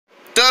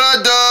da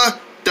da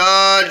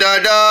da da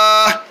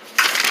da.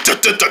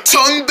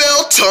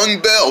 Toungebell,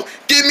 Toungebell,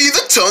 give me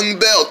the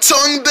Toungebell,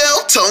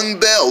 Toungebell,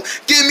 Toungebell,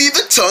 give me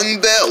the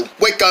Toungebell.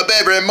 Wake up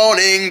every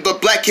morning, the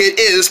black kid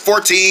is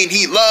 14,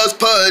 he loves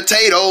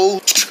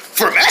potatoes.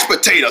 For mashed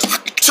potatoes.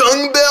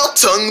 Toungebell,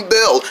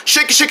 Toungebell,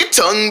 shake it,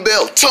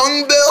 Toungebell,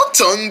 Toungebell,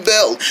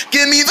 Toungebell,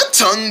 give me the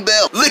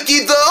Toungebell.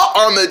 Licky the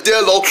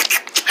armadillo.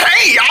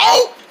 Hey,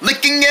 y'all!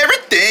 Licking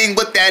everything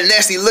with that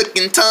nasty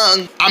looking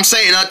tongue. I'm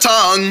saying a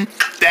tongue.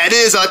 That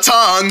is a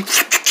tongue.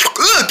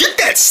 Ugh, get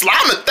that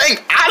slimy thing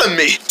out of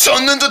me.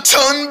 Tongue in the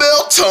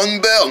Toungebell,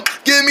 Toungebell.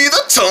 Give me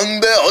the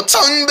Toungebell,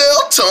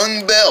 Toungebell,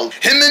 Toungebell.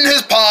 Him and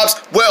his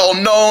pops,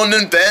 well-known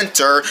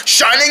inventor.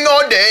 Shining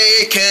all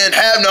day, can't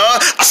have no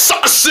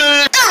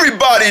assassin.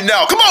 Everybody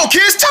now, come on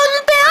kids.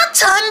 Toungebell,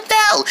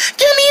 Toungebell.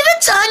 Give me the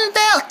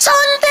Toungebell,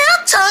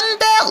 Toungebell,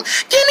 Toungebell.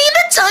 Give me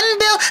the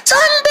Toungebell,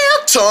 Toungebell,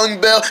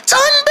 Toungebell,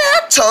 Toungebell,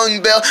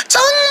 Toungebell,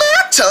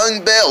 Toungebell,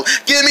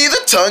 Toungebell. Give me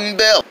the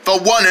Toungebell. The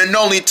one and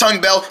only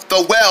Toungebell,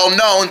 the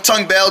well-known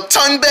Toungebell,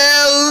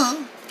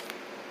 Toungebell.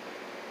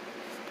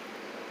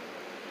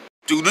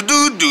 Do do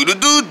do do do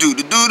do do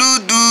do do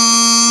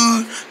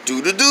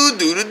do do do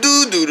do do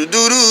do do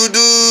do do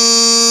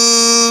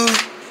do.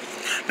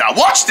 Now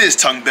watch this,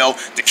 Toungebell.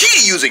 The key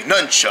to using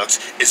nunchucks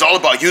is all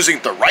about using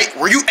the right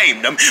where you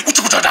aim them.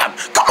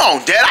 Come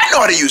on, Dad, I know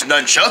how to use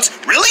nunchucks.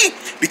 Really?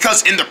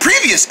 Because in the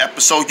previous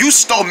episode, you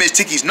stole Miss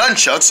Tiki's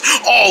nunchucks.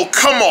 Oh,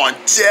 come on,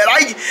 Dad.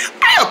 I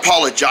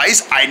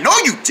apologize. I know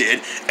you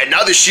did. And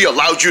now that she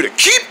allowed you to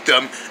keep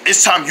them,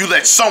 it's time you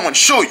let someone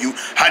show you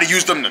how to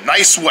use them the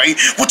nice way.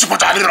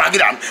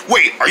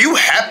 Wait, are you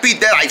happy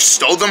that I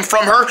stole them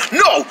from her?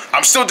 No,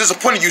 I'm still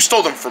disappointed you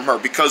stole them from her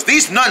because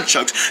these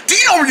nunchucks, do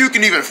you know where you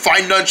can even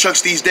find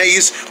nunchucks these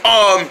days?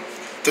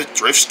 The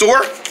thrift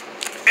store?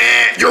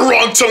 You're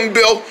wrong,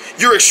 Toungebell.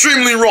 You're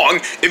extremely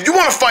wrong. If you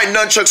want to find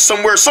nunchucks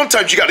somewhere,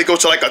 sometimes you got to go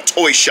to like a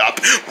toy shop.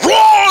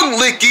 Wrong,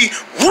 Licky.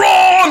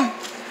 Wrong.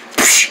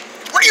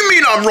 What do you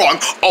mean I'm wrong?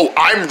 Oh,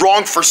 I'm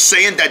wrong for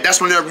saying that that's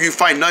whenever you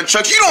find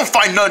nunchucks. You don't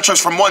find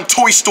nunchucks from one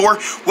toy store.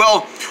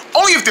 Well,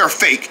 only if they're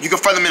fake. You can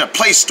find them in a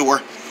play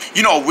store.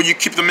 You know, when you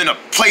keep them in a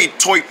play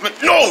toy.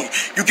 No,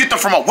 you get them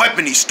from a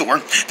weapony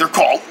store. They're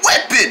called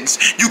weapons.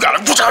 You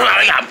gotta.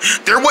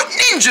 They're what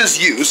ninjas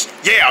use.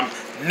 Yeah,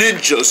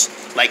 ninjas.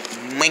 Like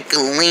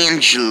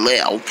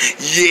Michelangelo.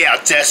 Yeah,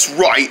 that's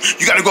right.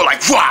 You gotta go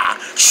like wah,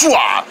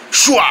 shwa,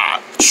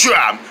 shwa,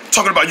 shwa.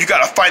 Talking about you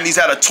gotta find these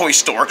at a toy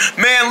store.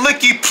 Man,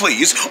 Licky,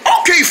 please.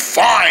 Okay,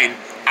 fine.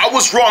 I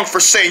was wrong for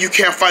saying you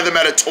can't find them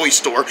at a toy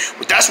store,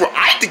 but that's where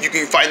I think you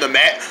can find them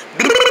at.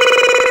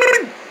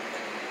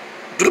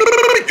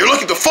 You're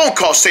lucky the phone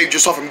call saved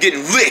yourself from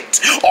getting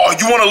licked. Oh,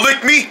 you wanna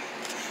lick me?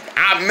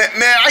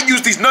 Man, I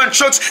use these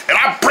nunchucks and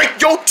I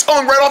break your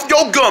tongue right off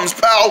your gums,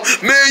 pal.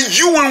 Man,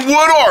 you in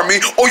what army?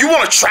 Oh, you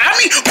wanna try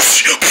me?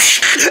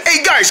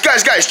 Hey, guys,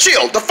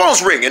 chill. The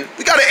phone's ringing.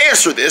 We gotta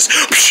answer this.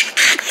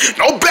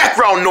 No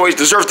background noise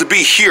deserves to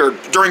be here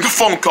during a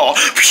phone call.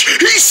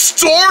 He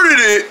started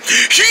it.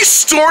 He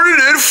started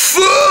it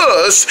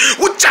first.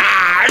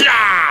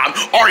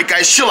 All right,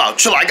 guys, chill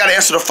out. I gotta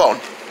answer the phone.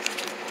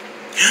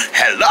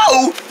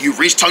 Hello, you've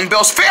reached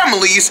Toungebell's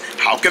families.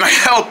 How can I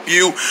help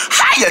you?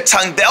 Hiya,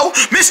 Toungebell.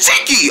 Miss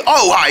Tiki.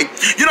 Oh, hi.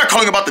 You're not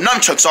calling about the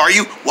nunchucks, are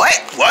you? What?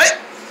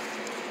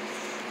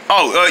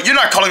 Oh, you're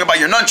not calling about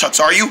your nunchucks,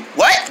 are you?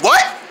 What?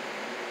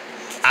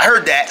 I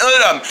heard that.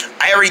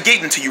 I already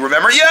gave them to you,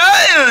 remember?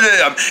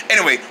 Yeah.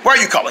 Anyway, why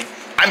are you calling?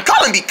 I'm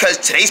calling because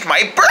today's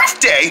my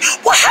birthday.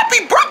 Well,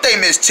 happy birthday,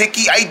 Miss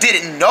Tiki. I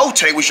didn't know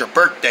today was your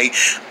birthday.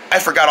 I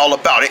forgot all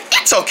about it.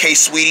 It's okay,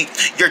 sweetie.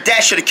 Your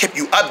dad should have kept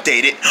you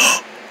updated.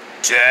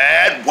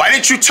 Dad, why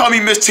didn't you tell me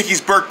Miss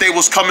Tiki's birthday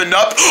was coming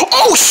up?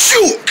 Oh,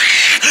 shoot!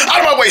 Out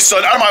of my way,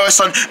 son. Out of my way,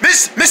 son.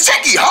 Miss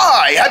Tiki,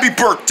 hi. Happy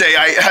birthday.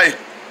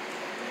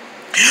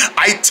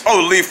 I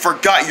totally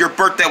forgot your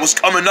birthday was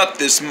coming up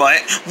this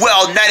month.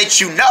 Well, now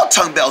that you know,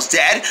 Toungebell's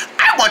dad,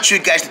 I want you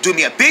guys to do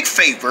me a big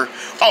favor.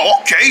 Oh,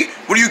 okay.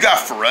 What do you got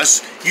for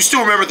us? You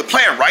still remember the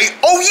plan, right?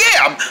 Oh,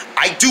 yeah.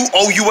 I do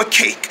owe you a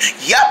cake.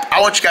 Yep.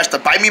 I want you guys to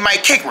buy me my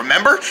cake,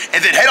 remember?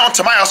 And then head on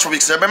to my house for me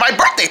to celebrate my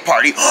birthday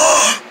party.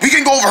 We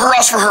can go over her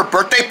house for her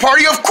birthday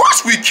party? Of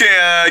course we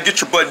can.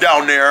 Get your butt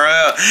down there.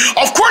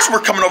 Of course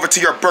we're coming over to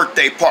your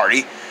birthday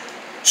party.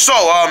 So,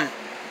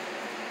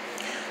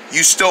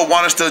 you still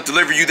want us to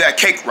deliver you that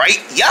cake, right?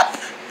 Yep.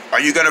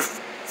 Are you gonna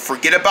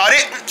forget about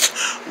it?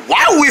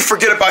 Why would we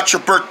forget about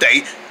your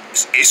birthday?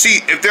 See,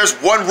 if there's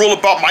one rule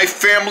about my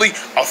family,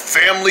 a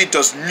family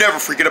does never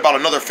forget about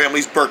another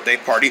family's birthday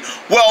party.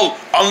 Well,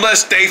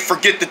 unless they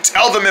forget to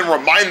tell them and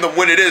remind them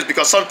when it is,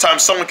 because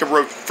sometimes someone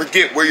can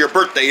forget where your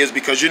birthday is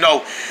because, you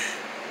know,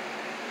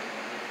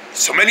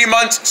 so many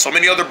months, so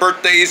many other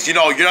birthdays. You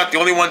know, you're not the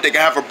only one that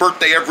can have a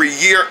birthday every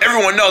year.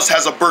 Everyone else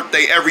has a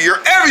birthday every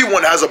year.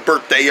 Everyone has a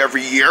birthday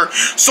every year.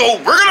 So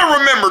we're gonna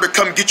remember to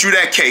come get you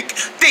that cake.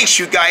 Thanks,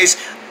 you guys.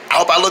 I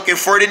hope I'm looking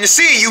forward to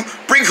seeing you.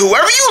 Bring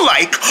whoever you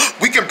like.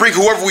 We can bring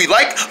whoever we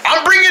like.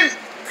 I'm bringing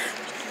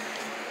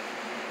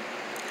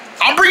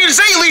I'm bringing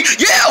Zaylee.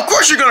 Yeah, of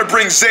course you're gonna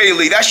bring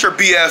Zaylee. That's your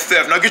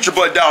BFF. Now get your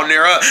butt down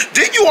there.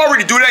 Didn't you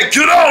already do that?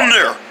 Get down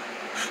there.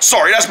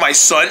 Sorry, that's my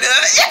son.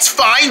 It's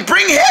fine.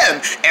 Bring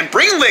him. And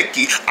bring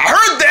Licky. I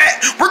heard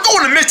that. We're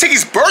going to Miss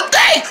Ticky's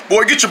birthday?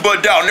 Boy, get your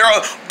butt down there.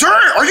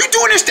 Darn, are you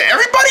doing this to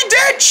everybody,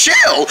 Dad?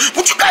 Chill.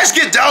 Would you guys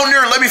get down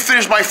there and let me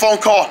finish my phone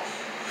call?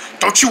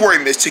 Don't you worry,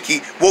 Miss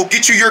Ticky. We'll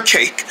get you your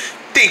cake.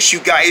 Thanks, you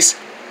guys.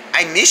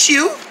 I miss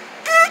you.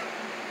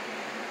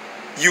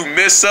 You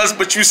miss us,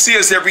 but you see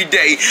us every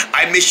day.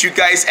 I miss you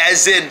guys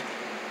as in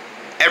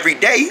every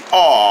day.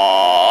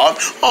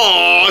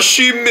 Aww,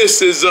 she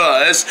misses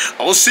us.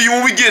 I'll see you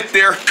when we get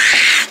there.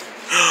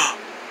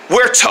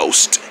 We're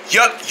toast.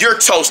 Yup, you're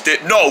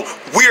toasted. No,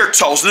 we're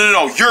toasted.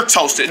 No, you're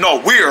toasted.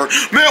 No, we're.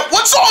 Man,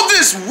 what's all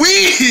this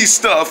we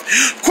stuff?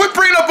 Quit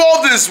bringing up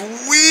all this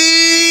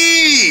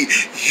we.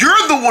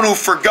 You're the one who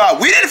forgot.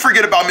 We didn't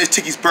forget about Miss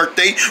Ticky's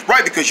birthday,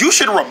 right? Because you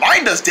should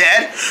remind us,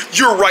 Dad.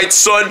 You're right,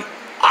 son.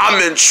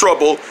 I'm in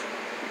trouble.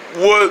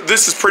 What?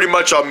 This is pretty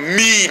much a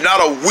me, not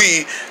a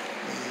we.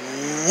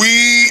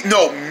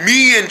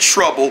 Me in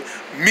trouble.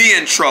 Me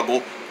in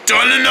trouble.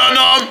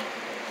 Dun-dun-dun-dun.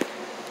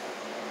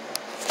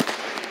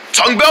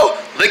 Toungebell,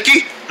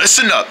 Licky,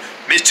 listen up.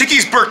 Miss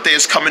Ticky's birthday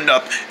is coming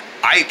up.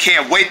 I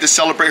can't wait to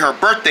celebrate her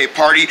birthday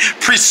party.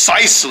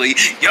 Precisely.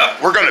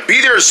 Yup, we're gonna be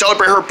there to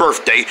celebrate her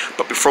birthday.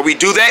 But before we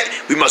do that,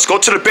 we must go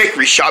to the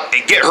bakery shop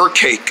and get her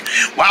cake.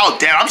 Wow,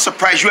 Dad, I'm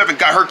surprised you haven't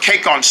got her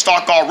cake on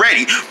stock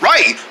already.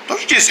 Right?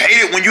 Don't you just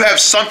hate it when you have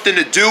something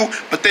to do,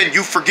 but then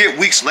you forget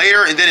weeks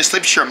later and then it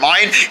slips your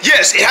mind?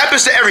 Yes, it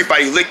happens to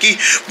everybody, Licky.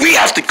 We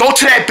have to go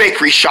to that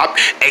bakery shop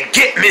and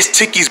get Miss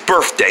Ticky's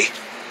birthday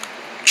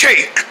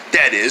cake,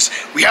 that is.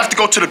 We have to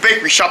go to the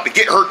bakery shop and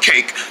get her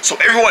cake. So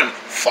everyone,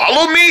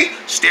 follow me,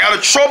 stay out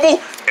of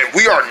trouble, and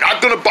we are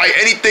not gonna buy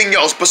anything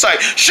else.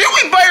 Besides, should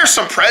we buy her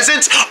some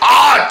presents?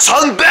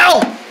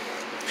 Toungebell!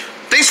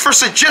 Thanks for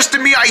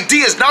suggesting me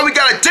ideas. Now we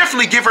gotta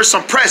definitely give her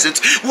some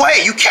presents. Well,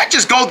 hey, you can't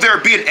just go there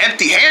being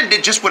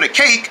empty-handed just with a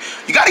cake.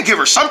 You gotta give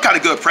her some kind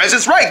of good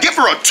presents, right? Give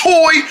her a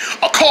toy,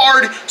 a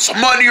card, some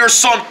money or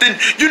something.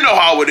 You know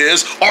how it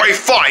is. All right,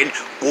 fine.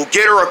 We'll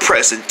get her a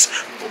present.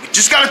 But we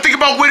just gotta think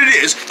about what it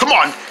is. Come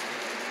on.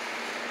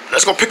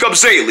 Let's go pick up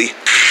Zaylee.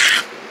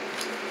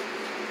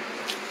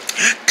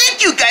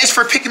 Thank you guys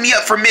for picking me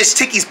up for Miss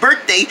Ticky's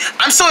birthday.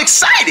 I'm so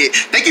excited.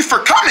 Thank you for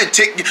coming,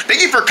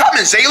 Thank you for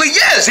coming, Zaylee.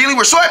 Yeah, Zaylee,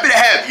 we're so happy to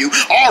have you.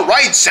 All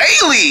right,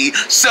 Zaylee.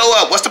 So,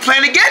 what's the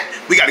plan again?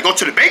 We gotta go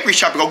to the bakery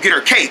shop and go get her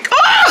cake.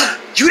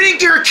 You didn't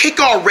get her cake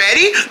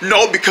already?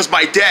 No, because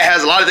my dad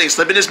has a lot of things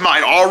slipping his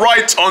mind. All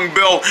right,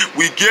 Toungebell,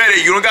 we get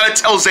it. You don't gotta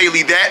tell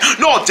Zaylee that.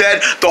 No,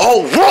 Dad, the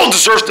whole world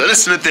deserves to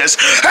listen to this.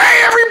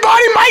 Hey,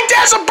 everybody, my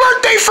dad's a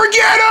birthday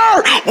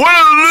forgetter. What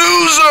a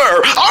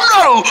loser. I'm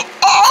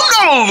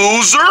not a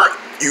loser.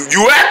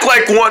 You act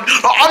like one.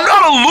 I'm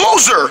not a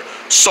loser.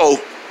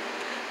 So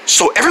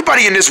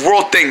everybody in this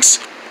world thinks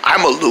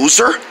I'm a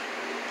loser?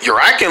 You're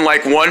acting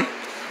like one.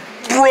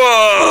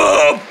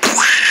 Bruh.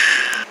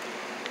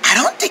 I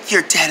don't think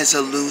your dad is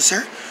a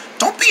loser.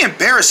 Don't be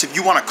embarrassed if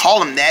you want to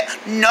call him that.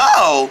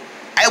 No,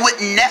 I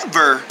would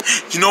never.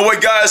 You know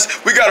what, guys?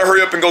 We gotta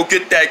hurry up and go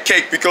get that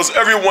cake because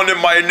everyone in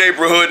our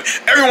neighborhood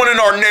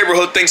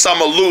thinks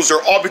I'm a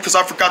loser, all because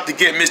I forgot to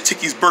get Miss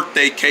Ticky's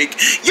birthday cake.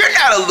 You're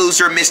not a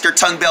loser, Mr.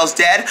 Toungebell's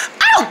dad.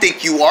 I don't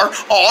think you are.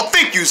 Oh,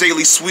 thank you,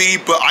 Zaylee, sweetie,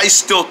 but I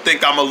still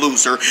think I'm a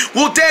loser.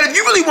 Well, Dad, if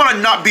you really want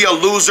to not be a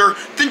loser,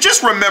 then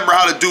just remember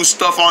how to do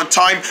stuff on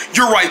time.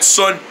 You're right,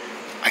 son.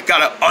 I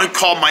gotta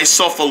uncall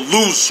myself a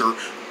loser,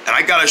 and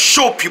I gotta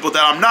show people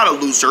that I'm not a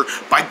loser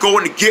by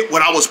going to get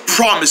what I was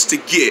promised to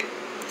get.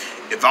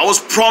 If I was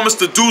promised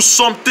to do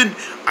something,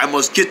 I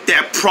must get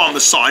that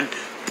promise on.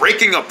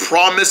 Breaking a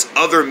promise,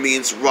 other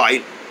means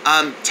right.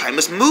 Time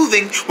is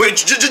moving. Wait,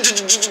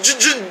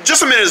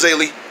 just a minute,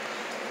 Zaylee.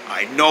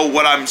 I know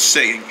what I'm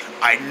saying.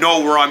 I know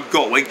where I'm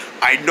going.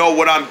 I know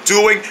what I'm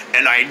doing,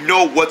 and I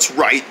know what's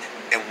right.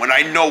 And when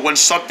I know when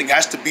something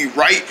has to be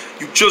right,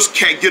 you just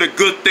can't get a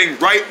good thing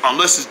right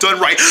unless it's done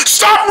right.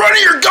 Stop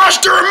running your gosh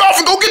darn mouth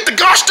and go get the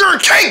gosh darn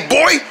cake,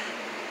 boy!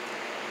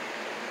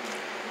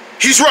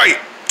 He's right.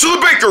 To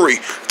the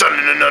bakery.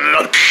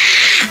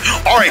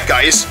 Alright,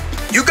 guys.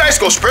 You guys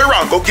go spread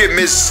around. Go get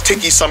Miss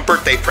Ticky some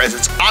birthday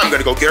presents. I'm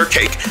gonna go get her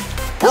cake.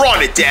 We're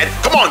on it, Dad.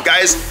 Come on,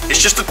 guys.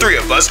 It's just the three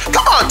of us.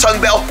 Come on,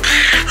 Toungebell.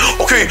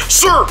 Okay,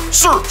 sir.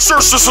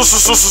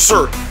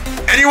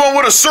 Anyone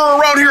with a sir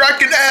around here I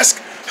can ask?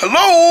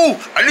 Hello?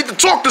 I need to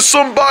talk to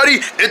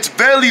somebody. It's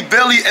very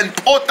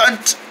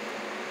important.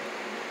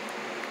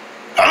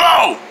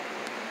 Hello?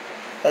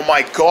 Oh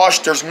my gosh,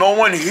 there's no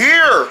one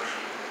here.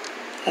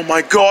 Oh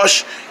my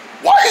gosh.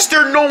 Why is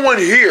there no one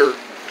here?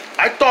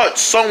 I thought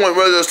someone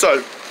was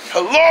said,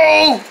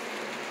 hello?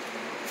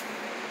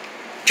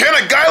 Can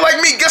a guy like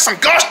me get some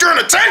gosh darn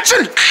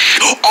attention?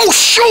 Oh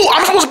shoot,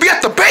 I'm supposed to be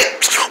at the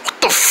bake. What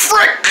the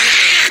frick?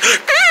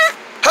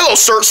 Hello,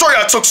 sir. Sorry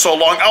I took so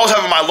long. I was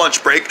having my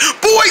lunch break.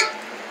 Boy,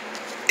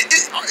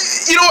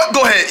 you know what?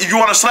 Go ahead. If you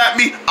want to slap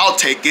me, I'll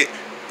take it.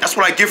 That's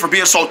what I get for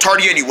being so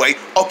tardy anyway.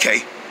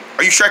 Okay.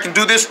 Are you sure I can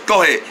do this?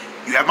 Go ahead.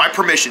 You have my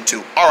permission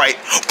to. All right.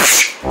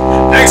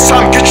 Next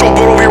time, get your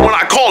butt over here when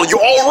I call you.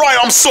 All right,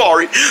 I'm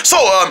sorry. So,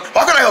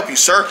 how can I help you,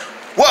 sir?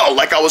 Well,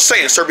 like I was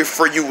saying, sir,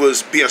 before you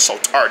was being so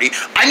tardy,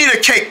 I need a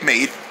cake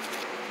made.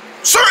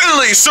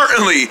 Certainly,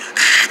 certainly.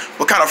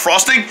 What kind of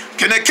frosting?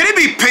 Can it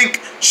be pink?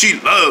 She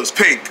loves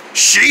pink.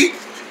 She?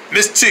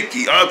 Miss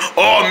Tiki.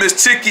 Oh,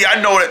 Miss Tiki,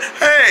 I know that.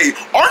 Hey,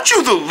 aren't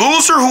you the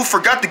loser who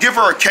forgot to give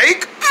her a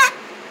cake?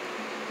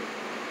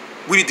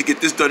 We need to get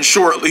this done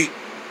shortly.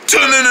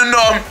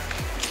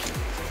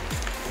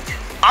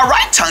 All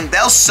right,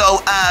 Toungebell.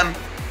 So,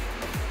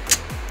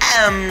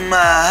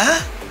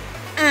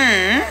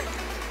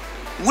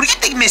 what do you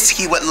think Miss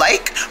Tiki would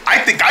like? I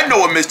think I know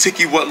what Miss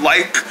Tiki would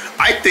like.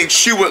 I think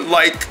she would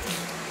like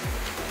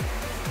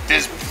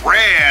this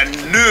brand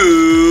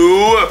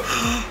new.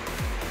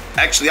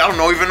 Actually, I don't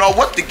even know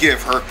what to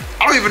give her.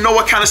 I don't even know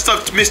what kind of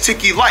stuff Miss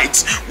Tiki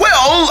likes.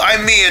 Well, I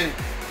mean,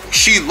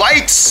 she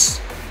likes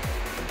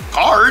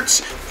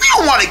cards. We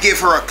don't want to give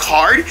her a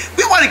card.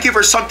 We want to give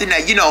her something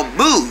that, you know,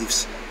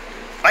 moves.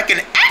 Like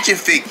an action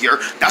figure.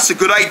 That's a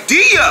good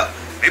idea.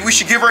 Maybe we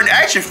should give her an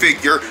action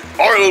figure.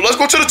 All right, let's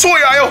go to the toy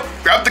aisle.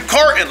 Grab the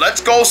cart and let's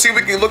go see if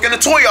we can look in the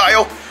toy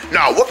aisle.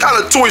 Now, what kind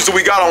of toys do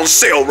we got on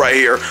sale right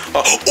here?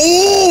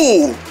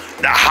 Ooh,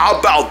 now how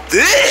about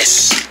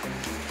this?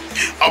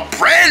 A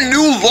brand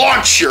new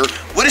launcher.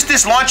 What does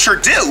this launcher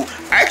do?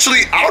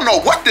 Actually, I don't know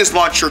what this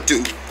launcher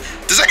do.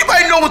 Does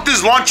anybody know what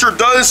this launcher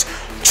does?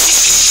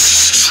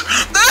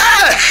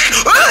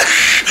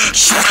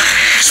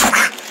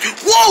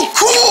 Whoa,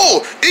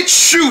 cool! It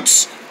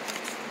shoots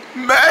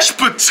mashed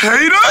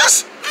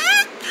potatoes?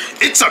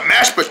 It's a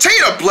mashed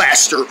potato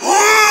blaster.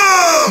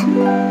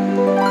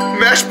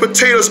 Mashed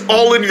potatoes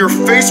all in your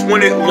face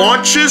when it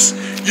launches?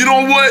 You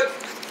know what?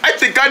 I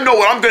think I know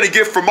what I'm gonna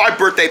give for my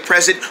birthday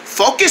present.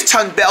 Focus,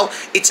 Toungebell.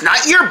 It's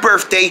not your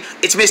birthday.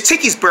 It's Miss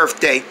Tiki's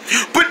birthday.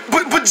 But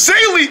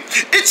Zaylee,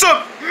 it's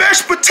a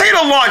mashed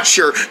potato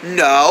launcher.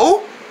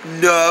 No.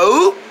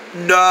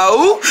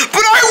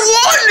 But I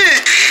want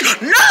it.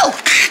 No.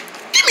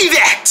 Give me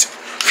that.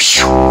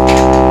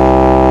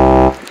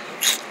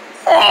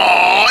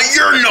 Aw,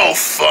 you're no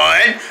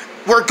fun.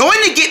 We're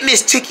going to get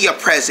Miss Tiki a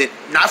present.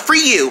 Not for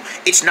you.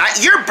 It's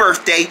not your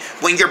birthday.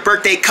 When your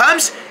birthday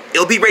comes,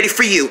 it'll be ready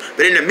for you.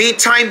 But in the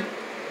meantime,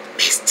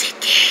 Miss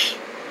Tiki.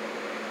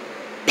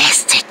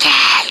 Miss Tiki.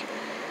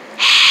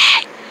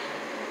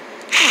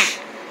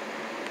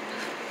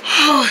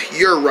 Oh,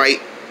 you're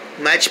right.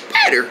 Much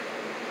better.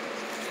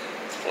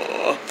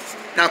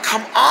 Now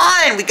come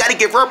on. We gotta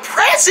give her a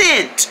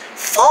present.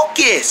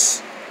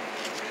 Focus.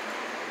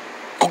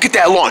 Go get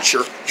that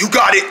launcher. You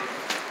got it.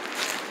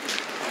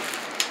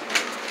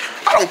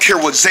 I don't care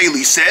what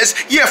Zaylee says.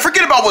 Yeah,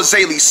 forget about what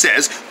Zaylee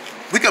says.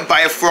 We can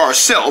buy it for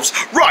ourselves.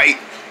 Right.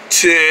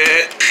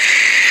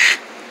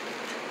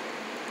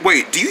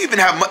 Wait, do you even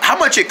have how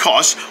much it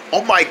costs?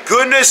 Oh my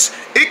goodness.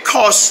 It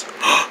costs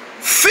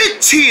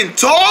 $15?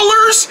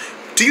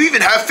 Do you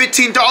even have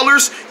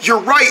 $15? You're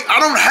right, I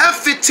don't have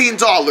 $15.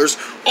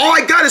 All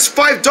I got is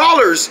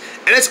 $5,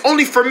 and it's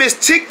only for Miss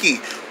Tiki.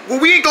 Well,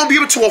 we ain't gonna be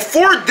able to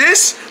afford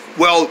this.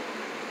 Well,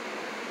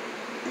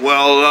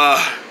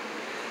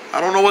 I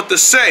don't know what to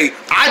say.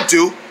 I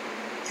do.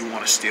 You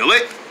wanna steal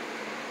it?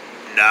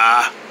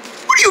 Nah.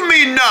 What do you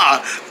mean,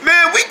 nah?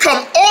 Man, we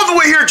come all the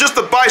way here just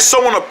to buy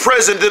someone a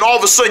present, then all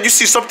of a sudden you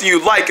see something you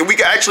like and we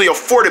can actually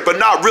afford it, but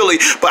not really.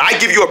 But I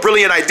give you a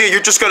brilliant idea,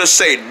 you're just gonna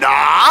say,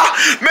 nah?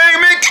 Man,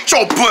 get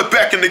your butt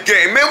back in the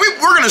game, man.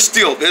 We're gonna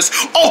steal this.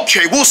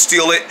 Okay, we'll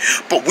steal it,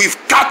 but we've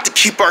got to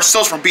keep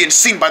ourselves from being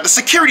seen by the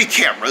security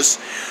cameras.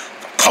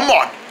 Come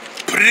on,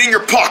 put it in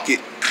your pocket.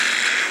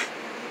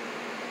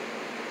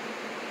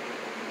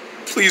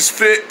 Please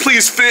fit,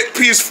 please fit,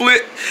 please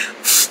flit.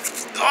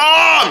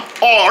 Oh,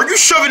 are you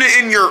shoving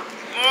it in your...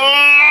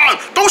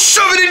 don't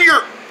shove it in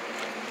your...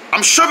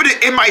 I'm shoving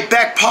it in my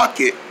back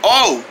pocket.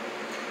 Oh,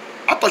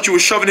 I thought you were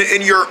shoving it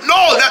in your...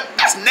 No,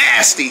 that's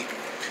nasty.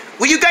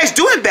 What are you guys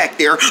doing back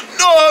there?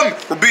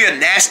 We're being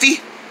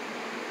nasty.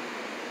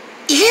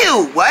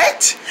 Ew,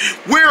 what?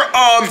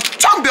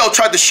 Toungebell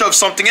tried to shove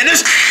something in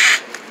this.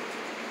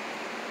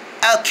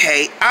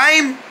 Okay,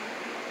 I'm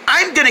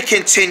gonna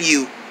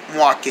continue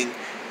walking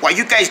while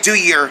you guys do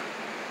your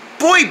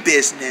boy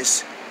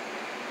business.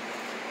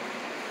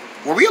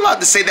 Were we allowed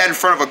to say that in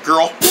front of a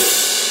girl?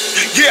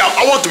 Yeah,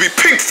 I want it to be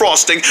pink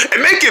frosting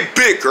and make it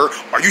bigger.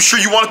 Are you sure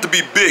you want it to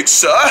be big,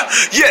 sir?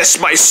 Yes,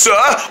 my sir.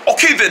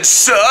 Okay then,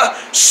 sir.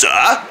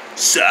 Sir.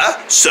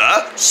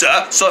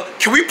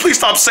 Can we please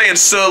stop saying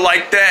sir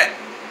like that?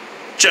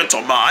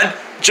 Gentleman.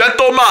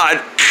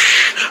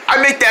 I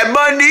make that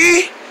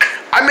money.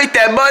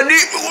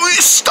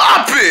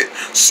 Stop it.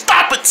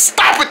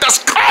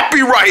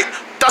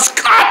 That's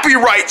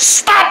copyright.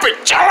 Stop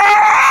it.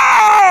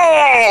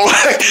 Oh!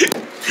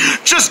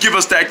 Just give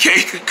us that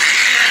cake.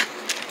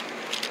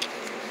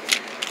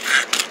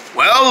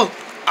 Well,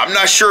 I'm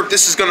not sure if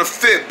this is gonna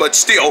fit, but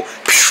still.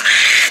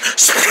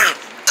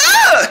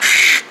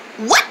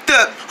 What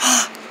the?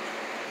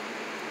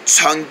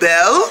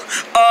 Toungebell?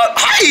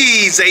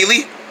 Hi,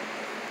 Zaylee.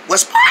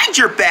 What's behind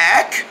your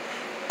back?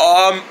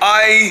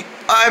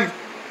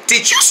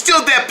 Did you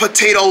steal that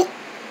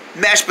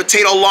mashed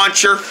potato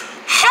launcher?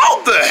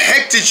 How the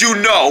heck did you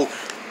know?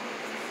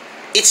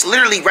 It's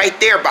literally right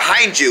there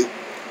behind you.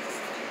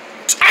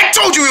 I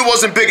told you it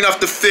wasn't big enough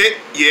to fit.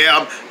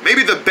 Yeah,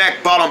 maybe the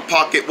back bottom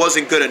pocket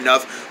wasn't good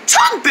enough.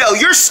 Toungebell,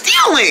 you're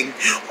stealing!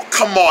 Oh,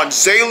 come on,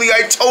 Zaylee,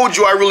 I told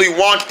you I really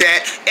want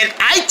that. And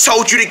I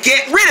told you to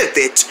get rid of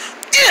it.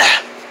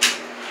 Ugh.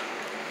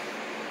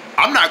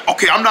 I'm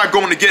not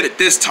going to get it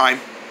this time.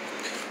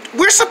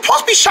 We're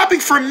supposed to be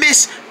shopping for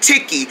Miss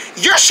Tiki.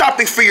 You're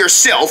shopping for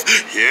yourself.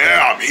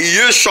 Yeah, he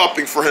is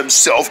shopping for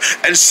himself.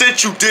 And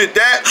since you did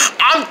that,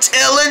 I'm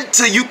telling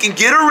till you can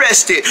get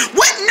arrested.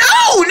 What?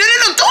 No,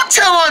 don't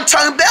tell on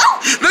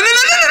Toungebell. No,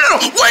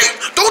 wait,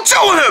 don't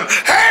tell him.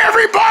 Hey,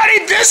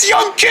 everybody, this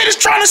young kid is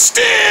trying to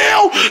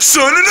steal.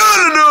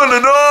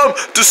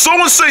 Did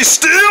someone say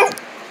steal?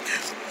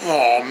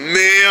 Oh,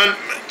 man.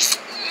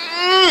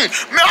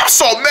 Man, I'm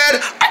so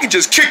mad. I can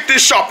just kick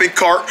this shopping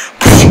cart.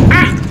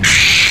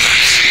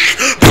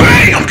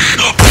 Bam!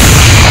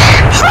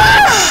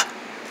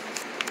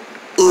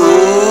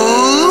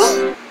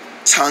 Ooh,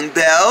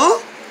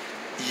 Toungebell?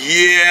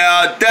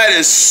 Yeah, that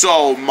is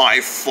so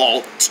my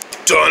fault.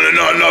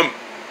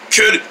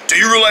 Kid, do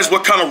you realize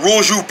what kind of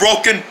rules you've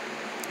broken?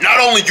 Not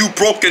only you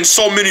broken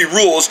so many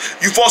rules,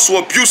 you've also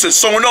abused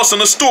someone else in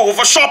the store with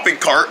a shopping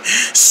cart.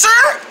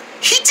 Sir,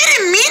 he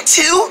didn't mean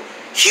to.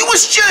 He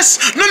was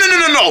just... No.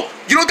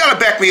 You don't gotta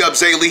back me up,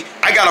 Zaylee.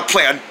 I got a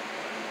plan.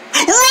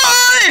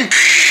 Run!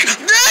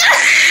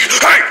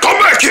 Hey, come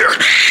back here!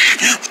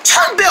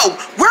 Toungebell,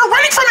 we're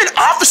running from an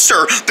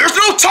officer. There's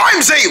no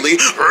time, Zaylee.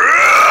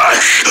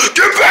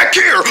 Get back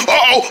here!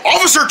 Uh-oh,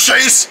 Officer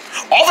Chase!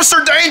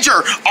 Officer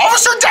Danger!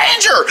 Officer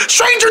Danger!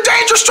 Stranger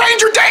Danger!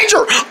 Stranger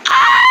Danger!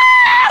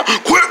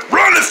 Ah! Quit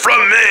running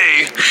from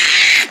me!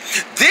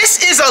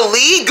 This is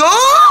illegal!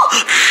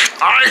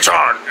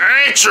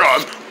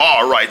 Action!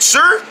 All right,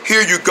 sir,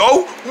 here you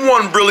go.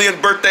 One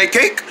brilliant birthday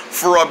cake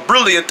for a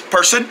brilliant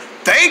person.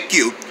 Thank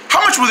you.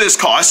 How much will this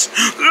cost?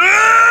 Hey!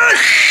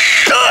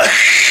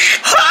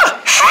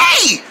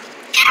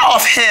 Get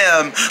off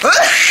him!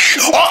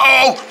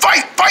 Uh-oh!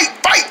 Fight!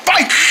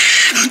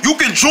 You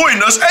can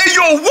join us. Hey,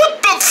 yo,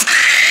 what the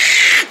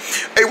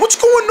Hey, what's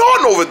going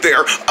on over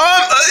there?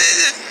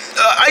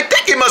 I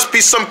think it must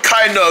be some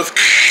kind of,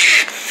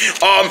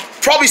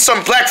 probably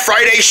some Black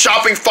Friday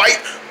shopping fight,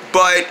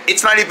 but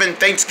it's not even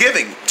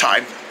Thanksgiving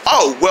time.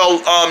 Oh,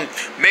 well,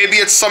 maybe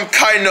it's some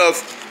kind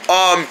of,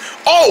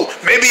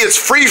 maybe it's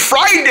Free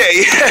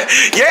Friday.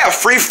 Yeah,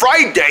 Free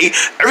Friday.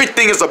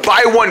 Everything is a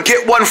buy one,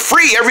 get one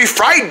free. Every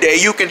Friday,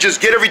 you can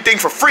just get everything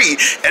for free.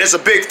 And it's a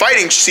big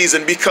fighting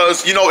season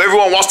because, you know,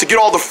 everyone wants to get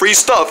all the free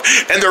stuff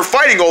and they're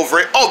fighting over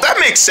it. Oh, that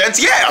makes sense,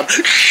 yeah.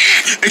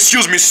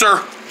 Excuse me,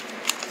 sir.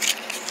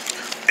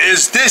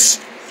 Is this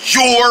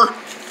your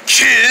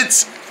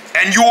kids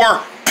and your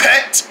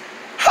pet?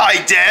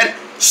 Hi, Dad.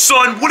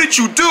 Son, what did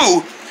you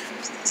do?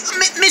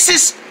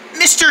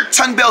 Mr.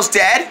 Toungebell's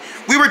dad,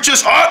 we were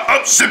just...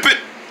 Zip it.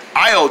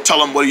 I'll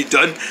tell him what he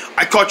done.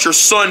 I caught your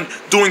son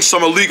doing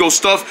some illegal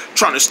stuff,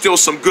 trying to steal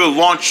some good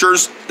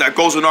launchers that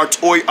goes in our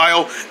toy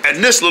aisle,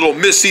 and this little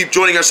Missy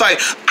joining our side.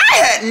 I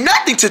had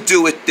nothing to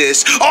do with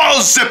this. Oh,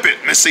 zip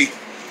it, Missy.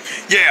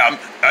 Yeah,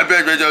 I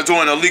bet they're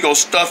doing illegal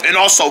stuff and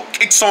also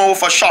kick someone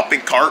with a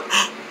shopping cart.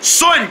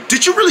 Son,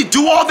 did you really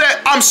do all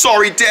that? I'm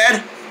sorry,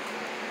 Dad.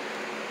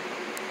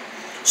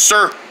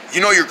 Sir,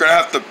 you know you're gonna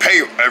have to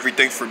pay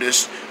everything for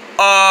this.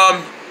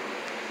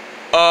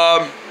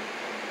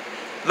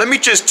 Let me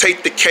just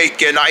take the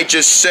cake and I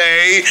just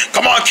say,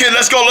 come on, kid,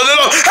 let's go.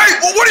 Hey,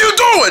 what are you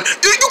doing?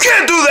 You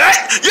can't do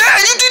that. Yeah,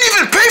 you didn't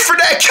even pay for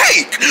that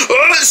cake.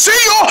 See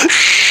you.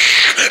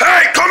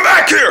 Hey, come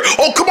back here.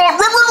 Oh, come on,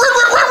 run.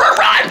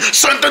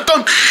 Son,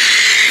 dun.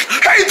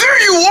 Hey, there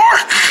you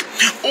are.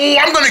 Oh,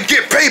 I'm gonna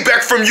get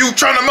payback from you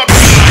trying to...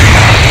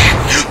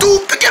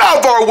 Dude, get out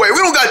of our way. We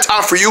don't got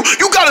time for you.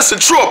 You got us in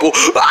trouble.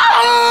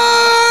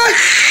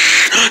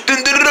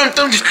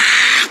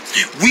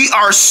 We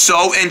are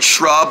so in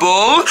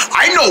trouble.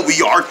 I know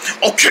we are.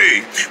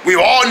 Okay, we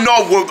all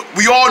know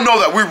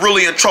that we're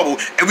really in trouble,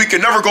 and we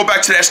can never go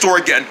back to that store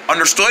again.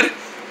 Understood?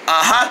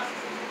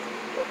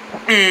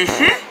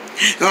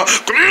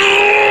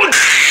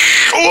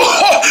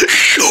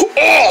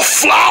 Oh,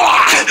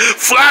 flour.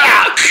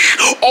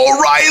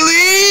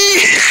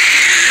 O'Reilly.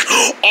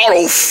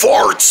 Auto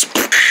farts.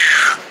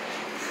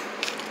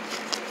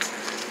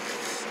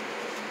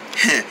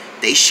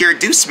 They sure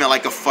do smell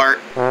like a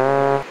fart.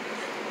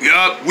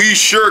 Yup, we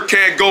sure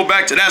can't go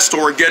back to that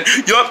store again.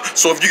 Yup,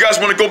 so if you guys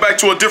want to go back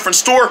to a different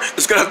store,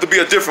 it's gonna have to be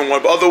a different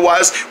one. But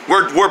otherwise,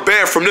 we're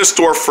banned from this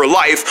store for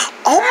life.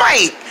 Oh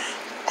my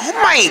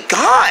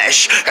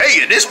gosh. Hey,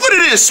 it is what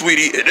it is,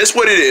 sweetie. It is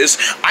what it is.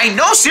 I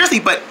know, seriously,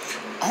 but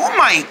oh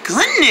my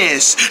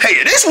goodness. Hey,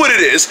 it is what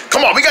it is.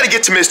 Come on, we gotta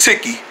get to Miss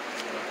Tiki.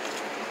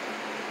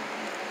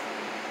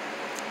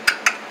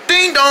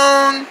 Ding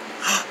dong.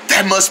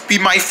 That must be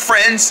my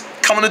friends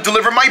coming to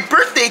deliver my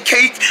birthday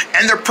cake,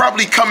 and they're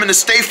probably coming to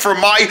stay for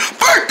my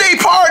birthday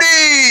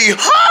party.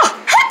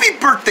 Happy Happy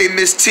birthday,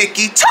 Miss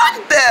Tiki.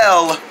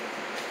 Toungebell.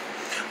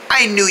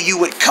 I knew you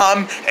would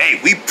come. Hey,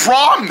 we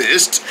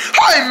promised.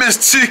 Hi,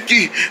 Miss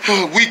Tiki.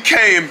 We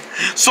came.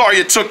 Sorry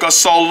it took us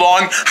so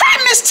long.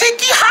 Hi, Miss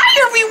Tiki. Hi,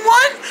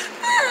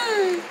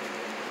 everyone.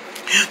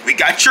 We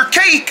got your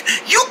cake.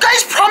 You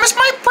guys promised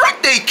my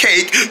birthday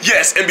cake.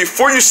 Yes, and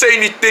before you say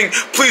anything,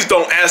 please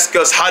don't ask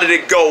us how did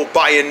it go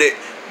buying it.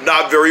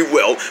 Not very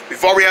well.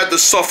 We've already had to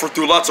suffer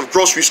through lots of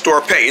grocery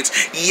store pains.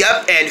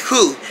 Yup, and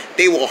who?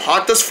 They will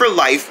haunt us for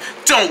life.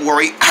 Don't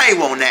worry, I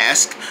won't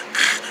ask.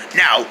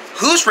 Now,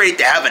 who's ready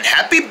to have a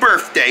happy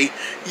birthday?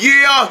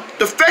 Yeah,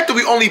 the fact that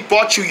we only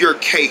bought you your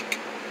cake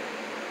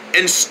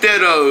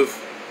instead of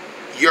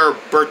your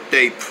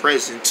birthday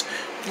present.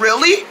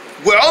 Really?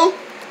 Well,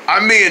 I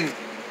mean,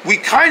 we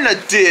kind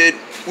of did.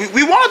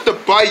 We wanted to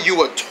buy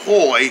you a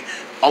toy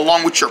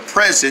along with your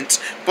present,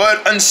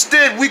 but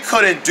instead we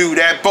couldn't do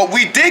that. But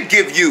we did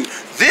give you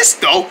this,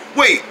 though.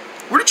 Wait,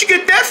 where did you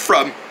get that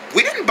from?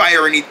 We didn't buy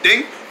her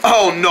anything.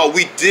 Oh, no,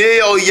 we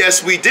did. Oh,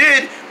 yes, we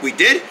did. We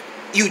did?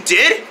 You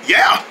did?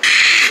 Yeah.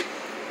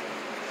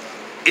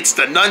 It's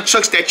the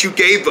nunchucks that you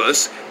gave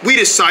us. We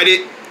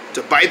decided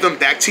to buy them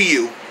back to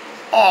you.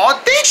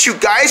 Aw, thanks you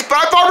guys, but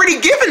I've already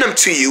given them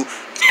to you. You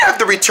don't have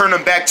to return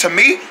them back to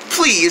me.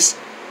 Please.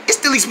 It's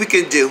the least we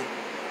can do.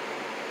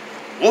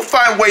 We'll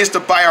find ways to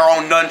buy our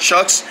own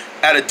nunchucks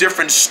at a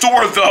different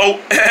store, though.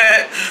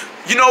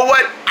 You know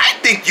what? I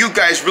think you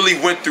guys really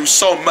went through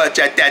so much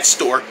at that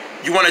store.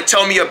 You want to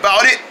tell me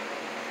about it?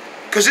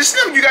 Because it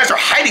seems like you guys are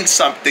hiding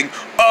something.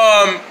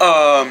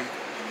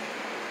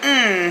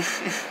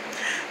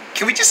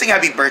 Can we just sing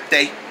happy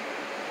birthday?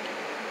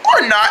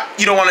 Or not?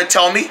 You don't want to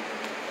tell me?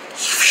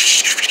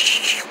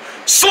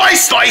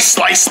 Slice, slice,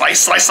 slice,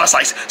 slice, slice, slice,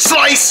 slice,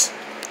 slice!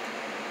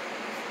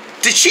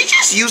 Did she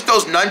just use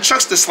those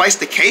nunchucks to slice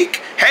the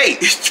cake? Hey,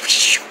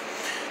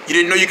 you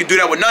didn't know you could do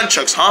that with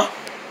nunchucks, huh?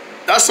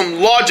 That's some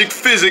logic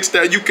physics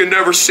that you can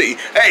never see.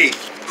 Hey,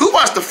 who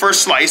wants the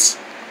first slice?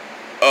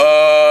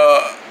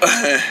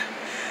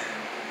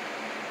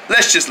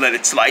 Let's just let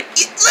it slide.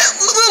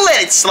 We'll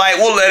let it slide.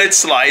 We'll let it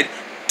slide.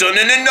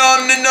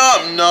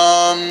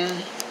 Dun-dun-dun-dun-dun-dun.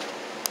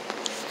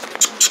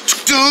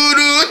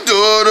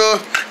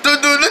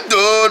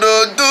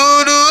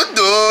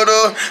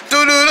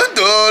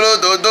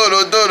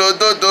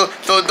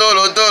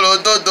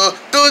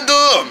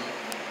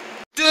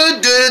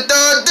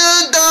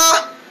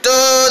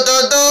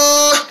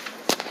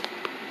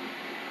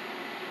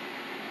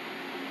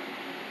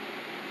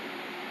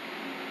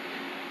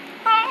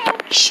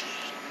 Ouch.